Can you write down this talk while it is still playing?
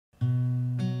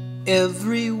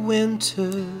Every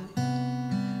winter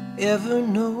ever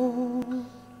known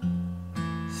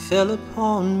fell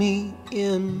upon me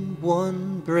in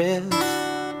one breath.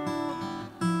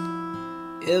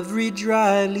 Every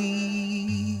dry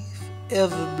leaf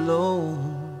ever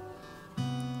blown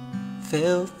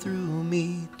fell through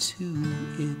me to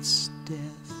its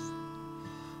death.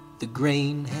 The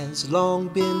grain has long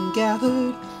been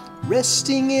gathered,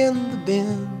 resting in the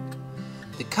bin.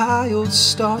 The coyotes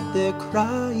start their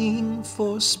crying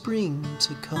for spring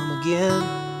to come again.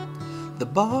 The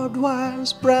barbed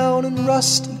wire's brown and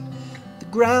rusty, the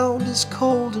ground is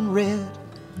cold and red.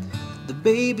 The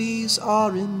babies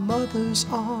are in mother's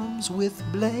arms with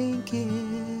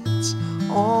blankets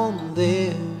on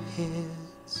their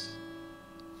heads.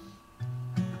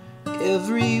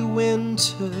 Every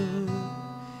winter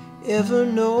ever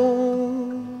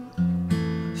known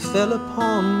fell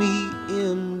upon me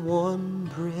in one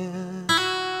breath.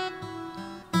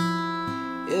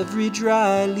 Every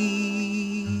dry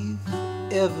leaf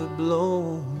ever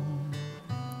blown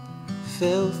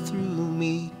fell through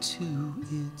me to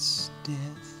its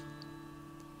death.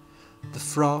 The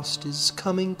frost is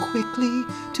coming quickly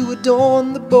to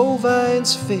adorn the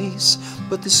bovine's face,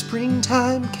 but the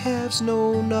springtime calves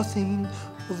know nothing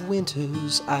of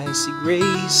winter's icy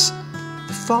grace.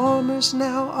 The farmers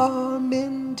now are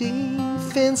mending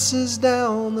fences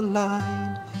down the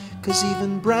line, 'cause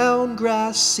even brown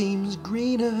grass seems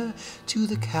greener to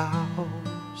the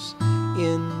cows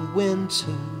in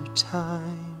winter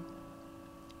time.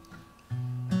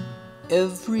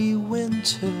 Every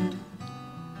winter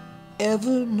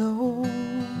ever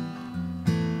known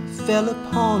fell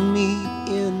upon me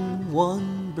in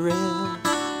one breath.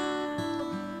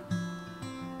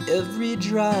 Every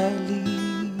dry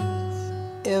leaf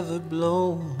ever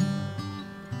blown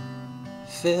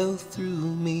fell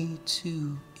through me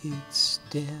to its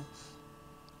death.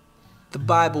 The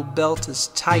Bible belt is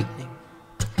tightening,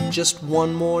 just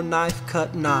one more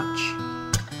knife-cut notch.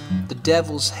 The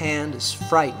devil's hand is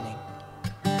frightening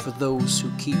for those who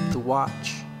keep the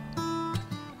watch.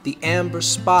 The amber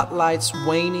spotlight's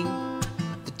waning,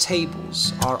 the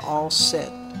tables are all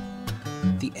set,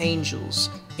 the angels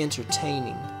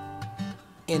entertaining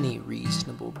any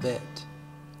reasonable bet.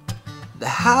 The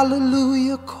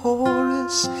hallelujah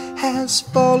chorus has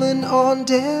fallen on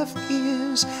deaf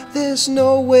ears. There's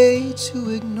no way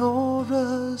to ignore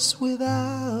us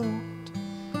without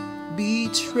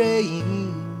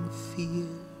betraying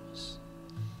fears.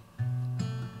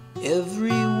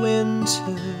 Every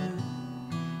winter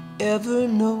ever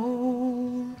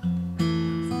known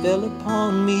fell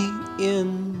upon me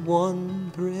in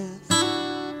one breath.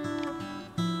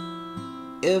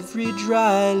 Every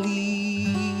dry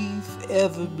leaf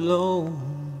ever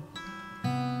blown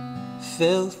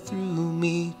fell through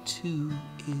me to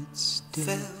its death.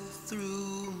 Fell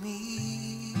through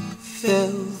me,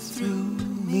 fell through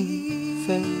me,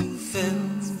 fell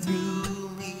through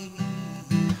me,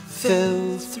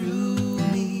 fell through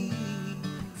me,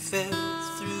 fell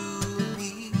through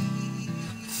me,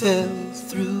 fell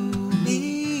through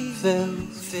me, fell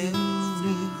through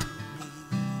me,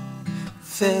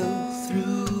 fell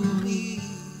through me,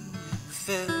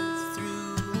 fell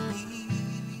through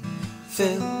me,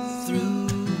 fell through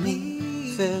me,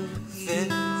 fell through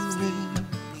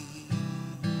me,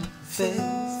 fell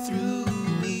through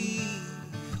me,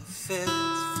 fell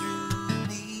through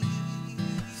me,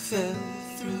 fell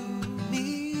through me,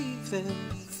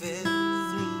 fell